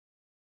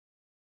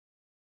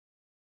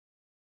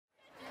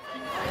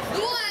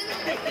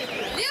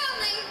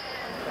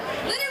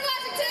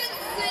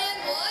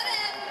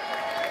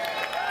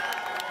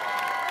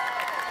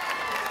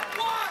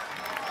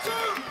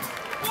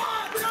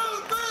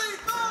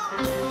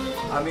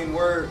I mean,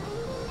 we're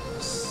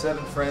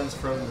 7 friends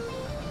from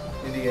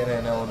Indiana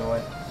and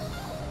Illinois,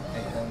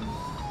 and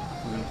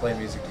we've been playing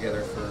music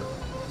together for,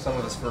 some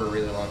of us for a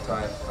really long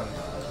time,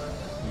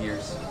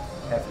 years,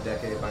 half a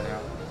decade by now.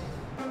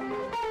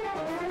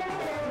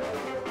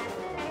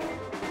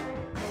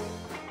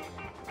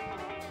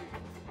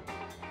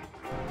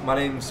 My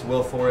name's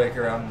Will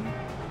Foraker. I'm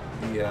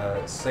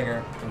the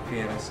singer and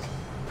pianist.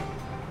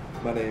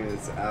 My name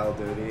is Al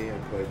Doty. I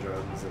play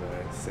drums and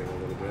I sing a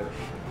little bit.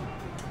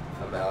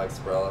 I'm Alex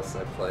Brellis.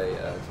 I play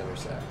tenor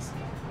sax.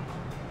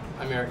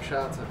 I'm Eric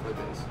Schatz. I play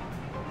bass.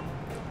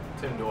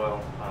 Tim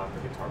Doyle,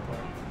 the guitar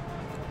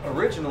player.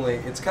 Originally,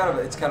 it's kind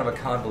of a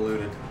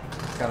convoluted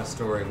kind of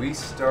story. We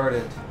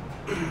started,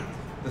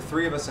 the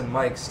 3 of us and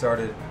Mike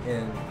started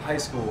in high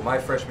school, my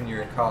freshman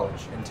year in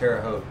college in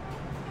Terre Haute.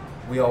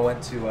 We all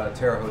went to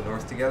Terre Haute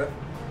North together,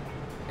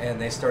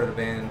 and they started a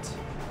band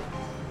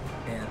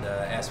and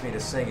asked me to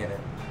sing in it.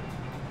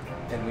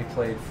 And we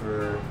played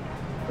for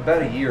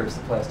about a year as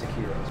the Plastic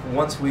Heroes.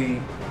 Once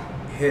we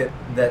hit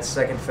that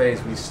second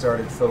phase, we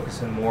started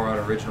focusing more on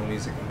original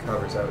music and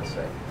covers, I would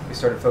say. We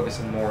started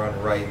focusing more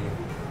on writing.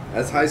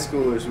 As high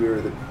schoolers, we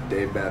were the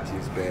Dave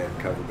Matthews Band,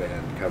 cover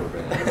band.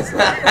 It's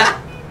like,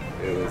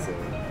 it was,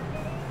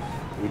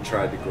 we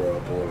tried to grow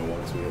up a little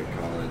once we hit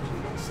college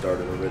and start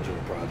an original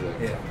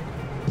project. Yeah.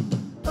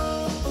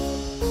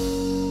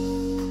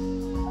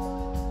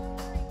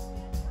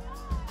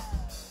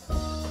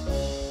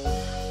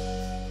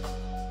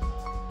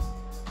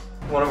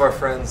 One of our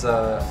friends,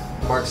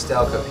 Mark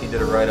Stalcup, he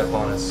did a write-up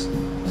on us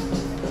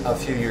a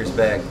few years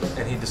back,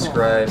 and he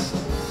described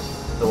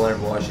the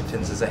Leonard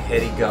Washingtons as a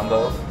heady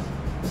gumbo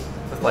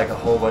with like a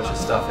whole bunch of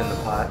stuff in the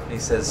pot. And he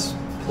says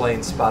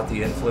playing Spot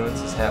the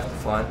Influence is half the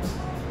fun.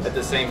 At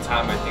the same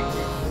time, I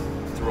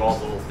think through all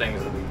the little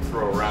things that we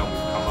throw around, we've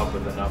come up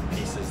with enough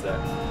pieces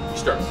that you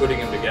start putting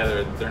them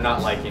together, they're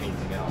not like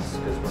anything else,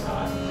 because we're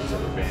not these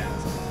other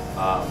bands.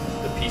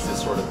 The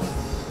pieces sort of,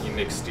 you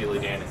mix Steely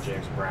Dan and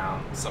James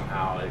Brown,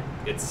 somehow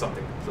it's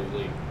something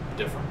completely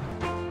different.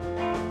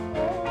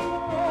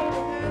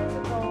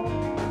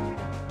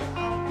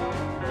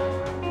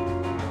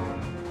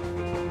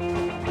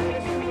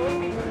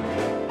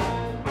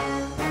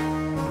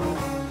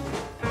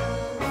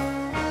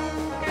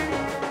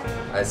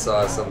 I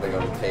saw something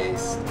on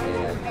Paste,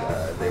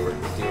 and they were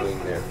doing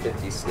their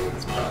 50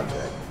 states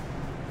project,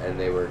 and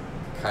they were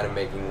kind of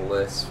making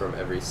lists from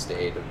every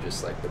state of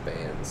just like the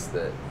bands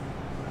that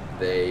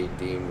they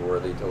deemed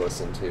worthy to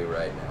listen to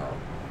right now.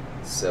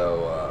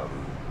 So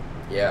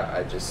yeah,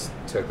 I just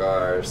took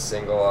our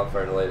single off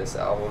our latest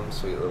album,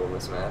 Sweet Little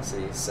Miss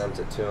Massey, sent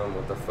it to him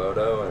with a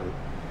photo, and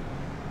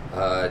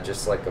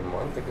just like a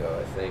month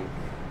ago, I think,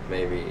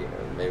 maybe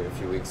a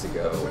few weeks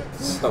ago,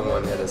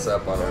 someone hit us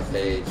up on our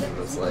page and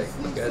was like,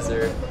 "You guys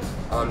are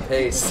on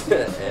pace,"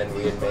 and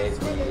we had made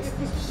the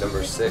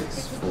number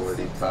 6 for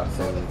the top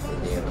 10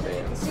 Indiana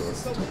bands to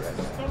listen to right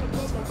now.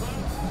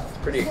 It's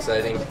pretty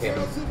exciting. Came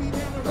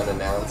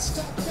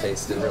unannounced.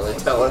 Pace didn't really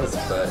tell us,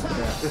 but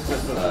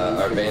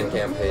our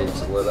Bandcamp page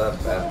lit up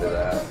after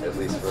that, at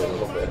least for a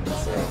little bit.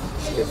 So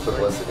it's good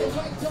publicity.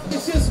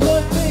 It's just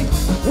one thing,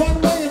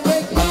 one way to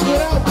make hits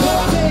without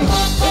blocking.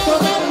 It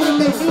don't matter when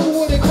they do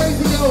what they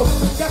crazy yo.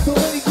 Got to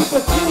really keep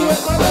a few at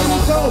my lady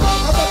go.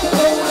 I'm about to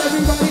know when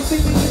everybody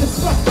see me in the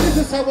spot. This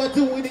is how I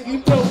do it, and you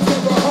know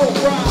it's a whole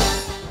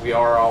ride. We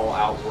are all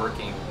out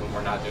working when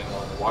we're not doing the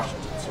Leonard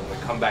Washington, so when we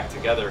come back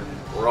together,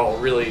 we're all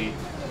really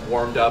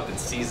warmed up and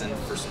seasoned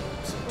for some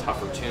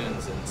tougher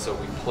tunes, and so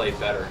we play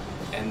better,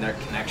 and their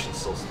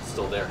connection's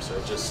still there, so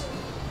it just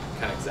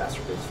kind of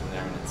exacerbates from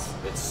there, and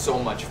it's so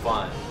much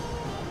fun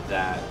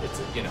that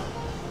it's, you know,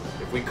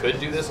 if we could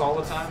do this all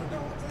the time,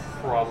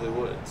 probably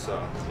would, so,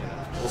 you know,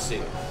 we'll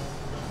see.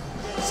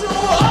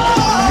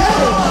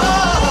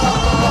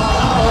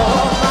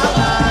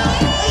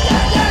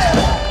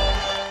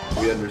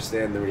 We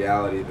understand the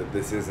reality that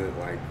this isn't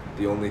like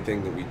the only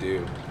thing that we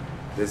do.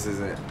 This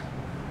isn't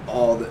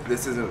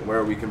this isn't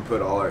where we can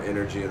put all our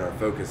energy and our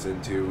focus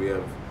into. We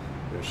have,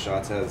 you know,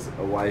 Schatz has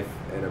a wife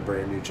and a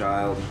brand new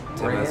child.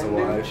 Tim has a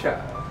wife.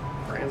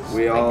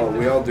 We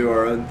all do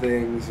our own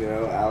things. You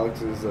know,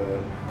 Alex is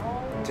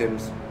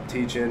Tim's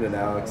teaching and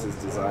Alex is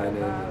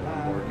designing and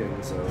I'm working.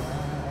 So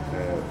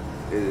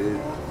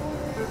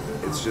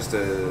it's just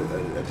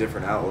a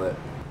different outlet.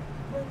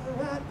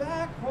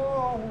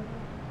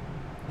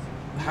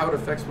 How it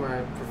affects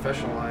my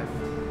professional life,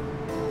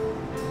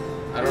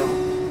 I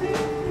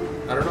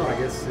don't know. I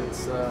guess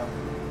it's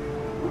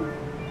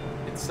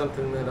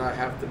something that I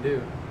have to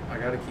do. I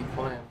got to keep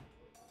playing.